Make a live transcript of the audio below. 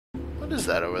What is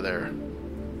that over there?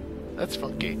 That's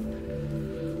funky.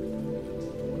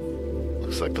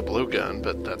 Looks like the blue gun,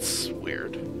 but that's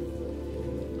weird.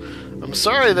 I'm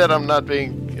sorry that I'm not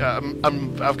being...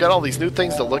 I've got all these new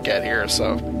things to look at here,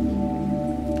 so...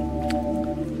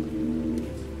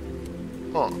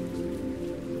 Huh.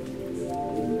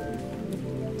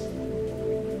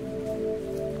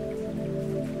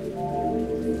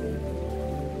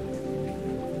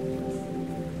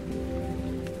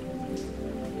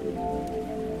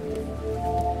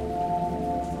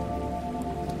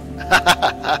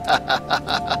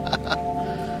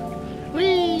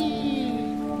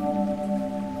 Whee!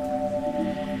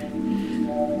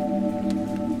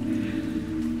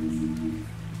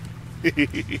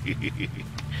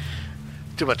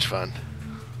 Too much fun.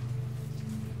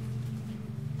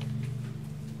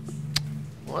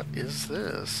 What is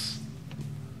this?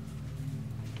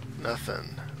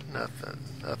 Nothing, nothing,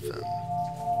 nothing.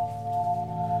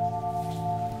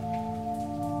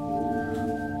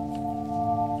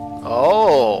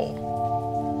 Oh,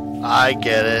 I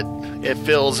get it. It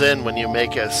fills in when you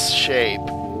make a shape.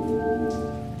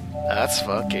 That's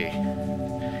funky.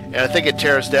 And I think it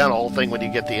tears down the whole thing when you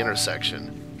get the intersection.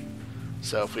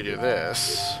 So if we do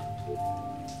this...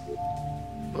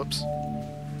 Whoops.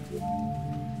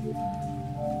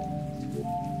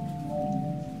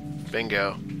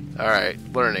 Bingo. Alright,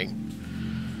 learning.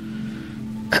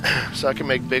 So I can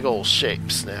make big old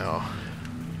shapes now.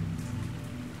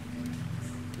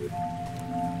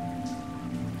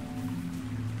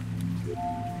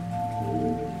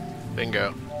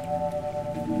 Bingo.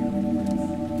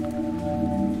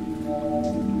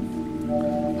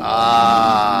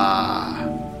 Ah.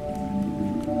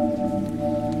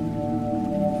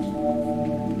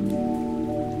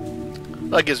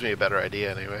 That gives me a better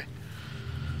idea anyway.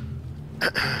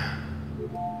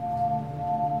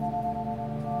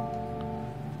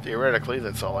 Theoretically,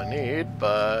 that's all I need,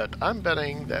 but I'm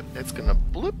betting that it's gonna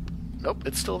bloop. Nope,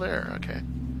 it's still there. Okay.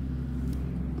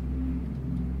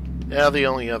 Now the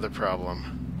only other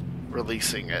problem,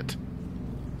 releasing it.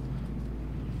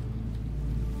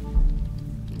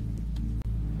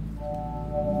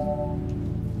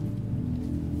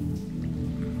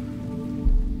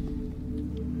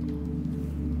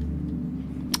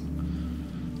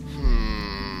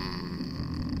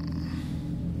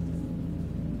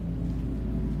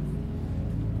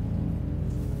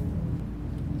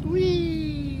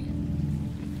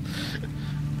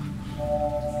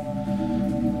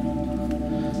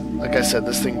 Like I said,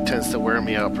 this thing tends to wear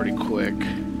me out pretty quick.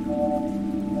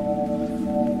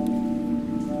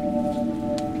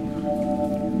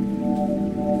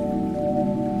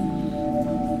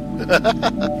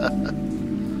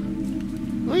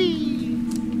 Whee!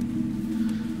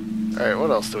 Alright,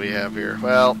 what else do we have here?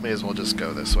 Well, may as well just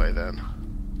go this way then.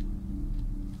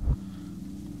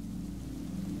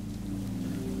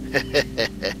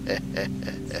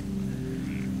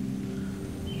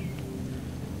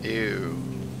 Ew.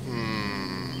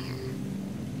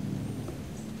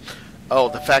 Oh,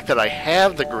 the fact that I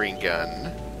have the green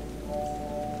gun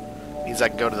means I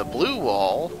can go to the blue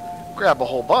wall, grab a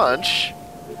whole bunch,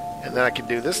 and then I can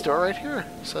do this door right here.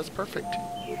 So that's perfect.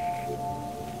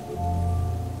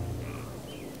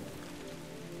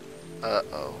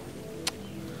 Uh-oh.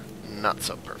 Not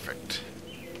so perfect.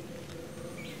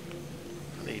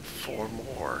 I need 4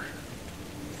 more.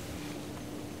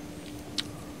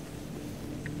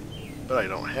 But I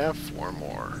don't have 4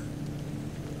 more.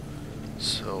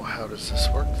 So how does this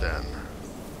work then?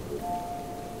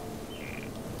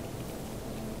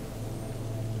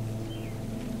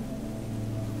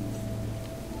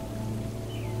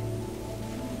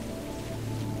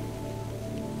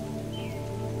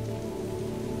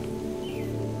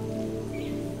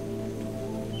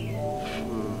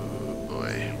 Ooh,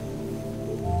 boy.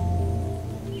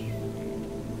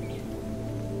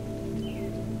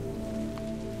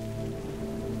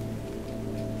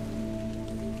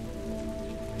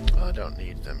 I don't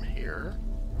need them here.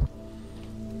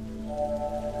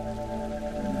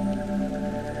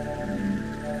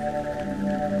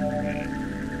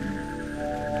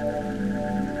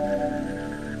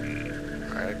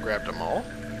 Alright, I grabbed them all.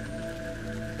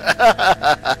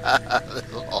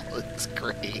 Oh, it's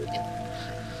great.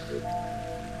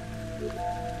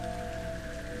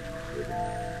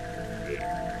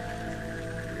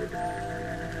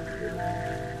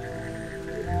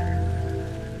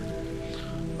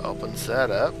 Opens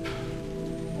that up.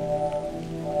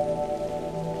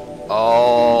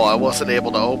 Oh, I wasn't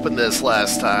able to open this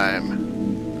last time.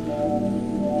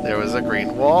 There was a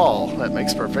green wall. That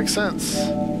makes perfect sense.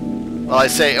 Well, I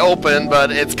say open,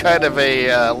 but it's kind of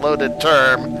a loaded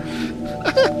term.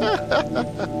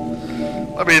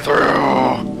 Let me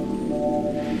through!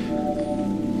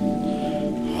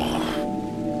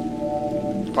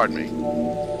 Pardon me.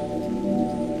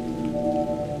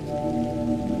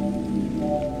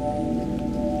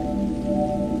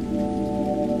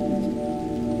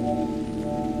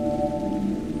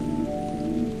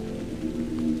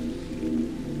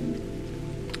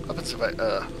 What happens if I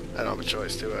don't have a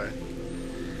choice, do I?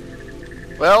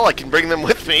 Well, I can bring them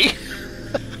with me.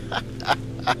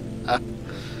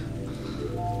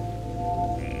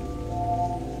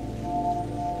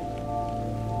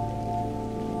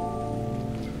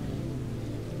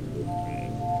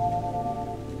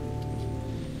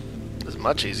 It's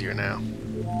much easier now.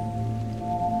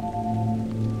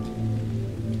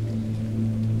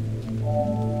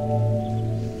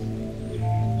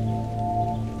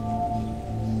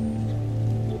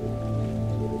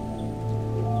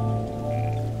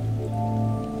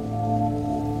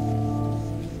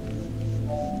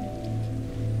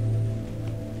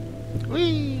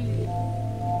 Whee!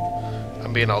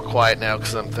 I'm being all quiet now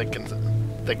because I'm thinking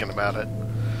about it.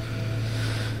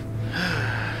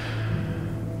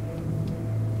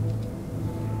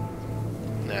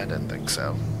 Nah, I didn't think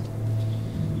so.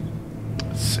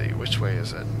 Let's see, which way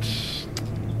is it?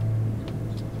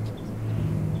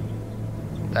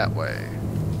 That way.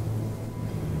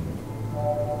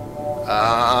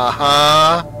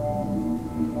 Uh-huh.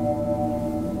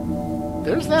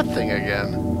 There's that thing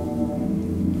again.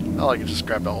 Oh, I can just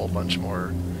grab a whole bunch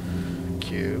more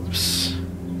cubes.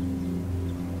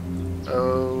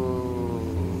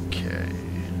 Okay.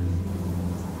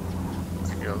 I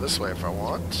can go this way if I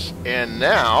want. And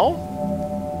now...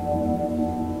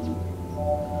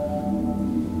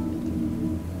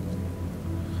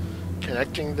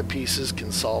 connecting the pieces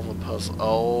can solve a puzzle.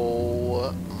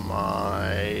 Oh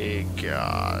my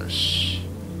gosh.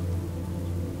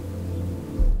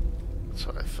 That's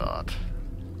what I thought.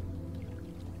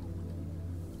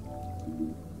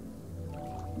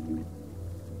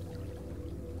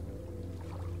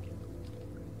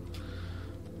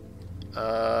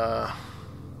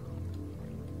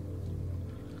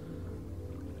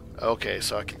 Okay,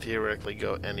 so I can theoretically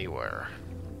go anywhere.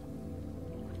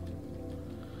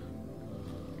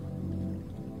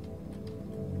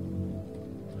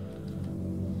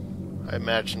 I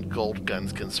imagine gold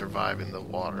guns can survive in the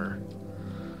water.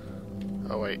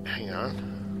 Oh wait, hang on.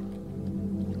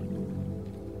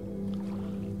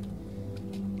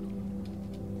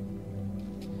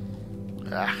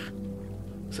 Ah.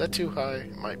 Is that too high?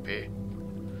 It might be.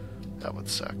 That would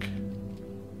suck.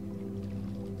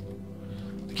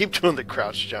 I keep doing the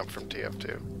crouch jump from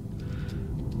TF2.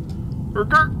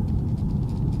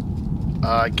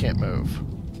 I can't move.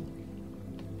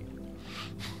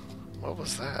 What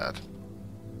was that?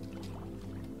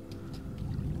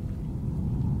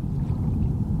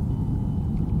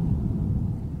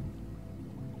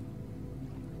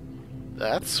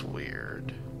 That's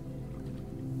weird.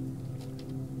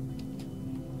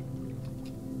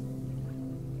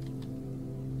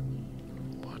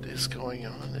 What is going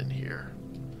on in here?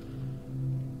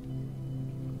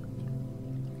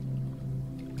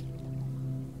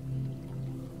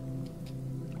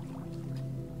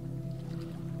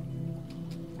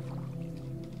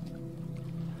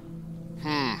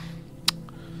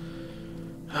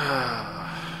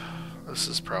 This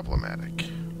is problematic.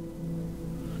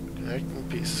 Connecting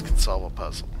pieces can solve a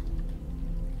puzzle.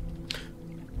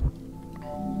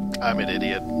 I'm an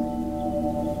idiot.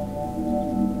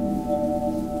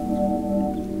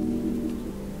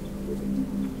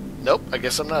 Nope, I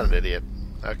guess I'm not an idiot.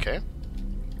 Okay.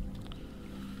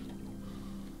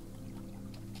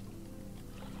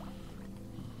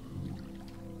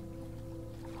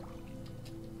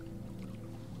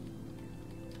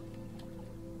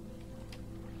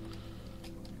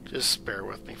 Just bear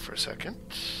with me for a second.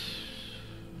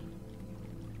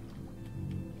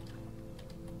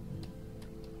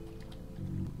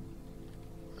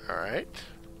 Alright.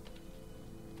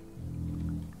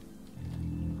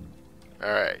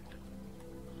 Alright.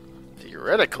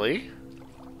 Theoretically,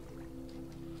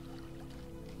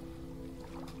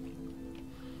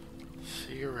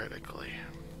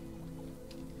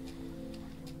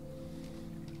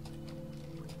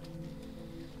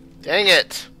 dang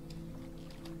it!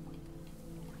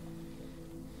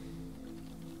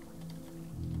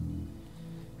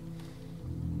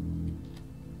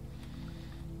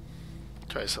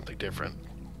 Try something different.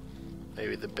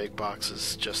 Maybe the big box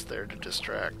is just there to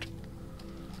distract.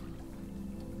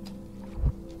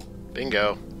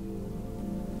 Bingo.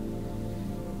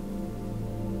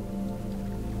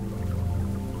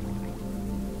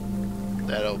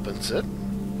 That opens it.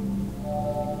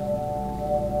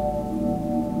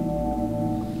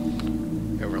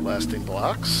 blasting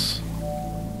blocks.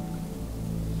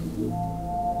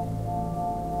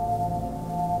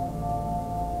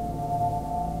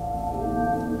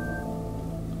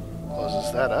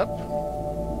 Closes that up.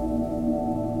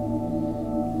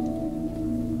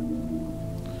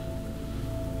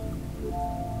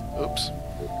 Oops.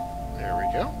 There we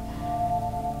go.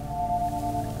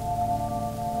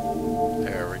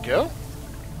 There we go.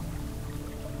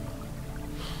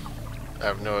 I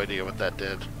have no idea what that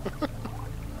did.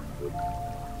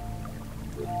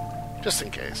 Just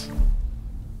in case.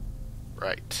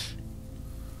 Right.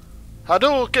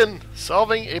 Hadouken!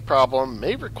 Solving a problem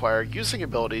may require using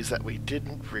abilities that we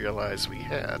didn't realize we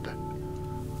had.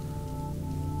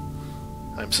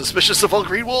 I'm suspicious of all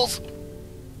green wolves!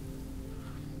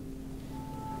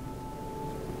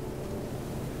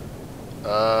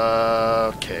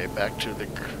 Okay, back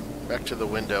to the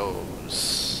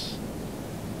windows.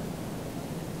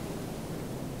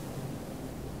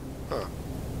 Huh.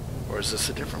 Or is this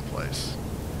a different place?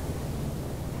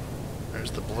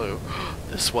 There's the blue.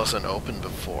 This wasn't open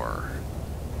before.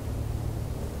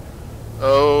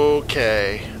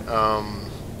 Okay. I'm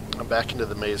back into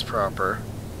the maze proper.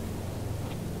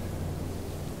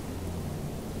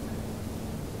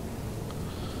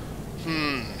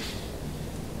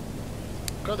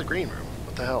 Go to the green room.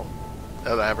 What the hell?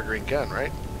 Oh, I have a green gun,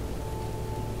 right?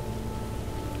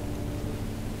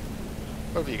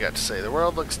 What have you got to say? The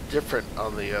world looks different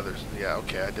on the others. Yeah,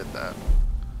 okay, I did that.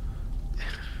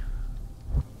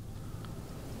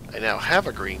 I now have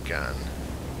a green gun.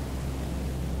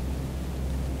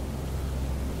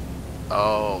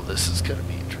 Oh, this is going to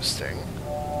be interesting.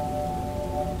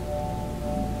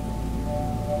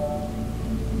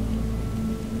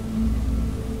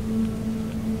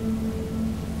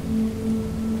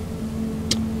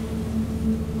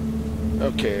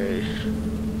 Okay.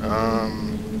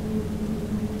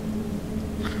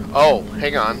 Oh,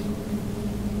 hang on.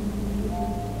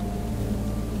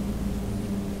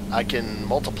 I can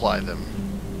multiply them.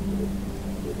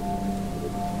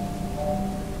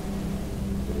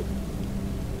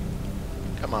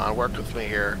 Come on, work with me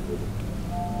here.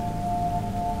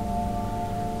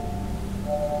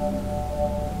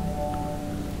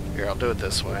 Here, I'll do it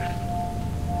this way.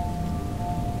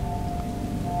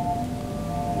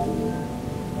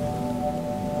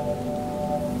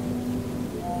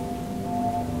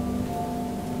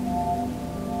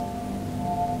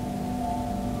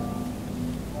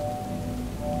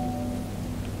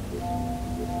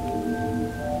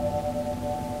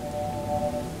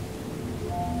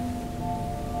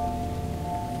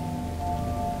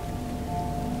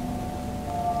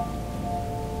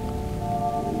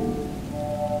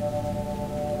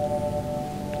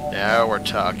 Now we're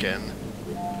talking.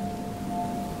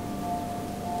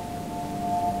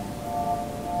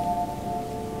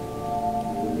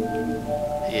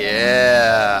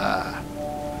 Yeah.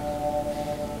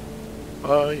 I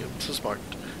am so smart.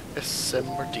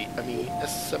 S-M-R-T. I mean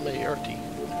S-M-A-R-T.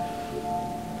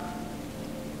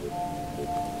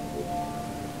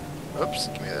 Oops,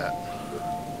 give me that.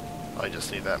 I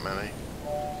just need that many.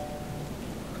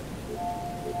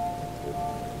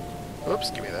 Oops,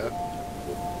 give me that.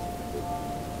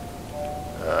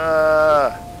 I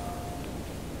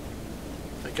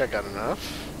think I got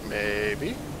enough.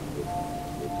 Maybe.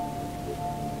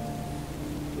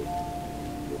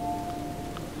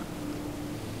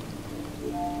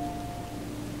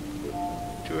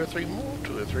 Two or three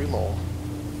more.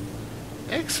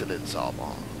 Excellent,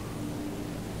 Zalbon.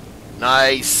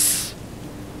 Nice!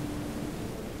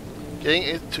 Getting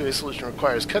into a solution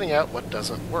requires cutting out what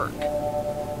doesn't work.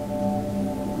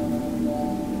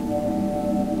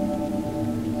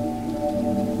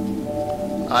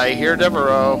 I hear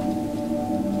Devereaux.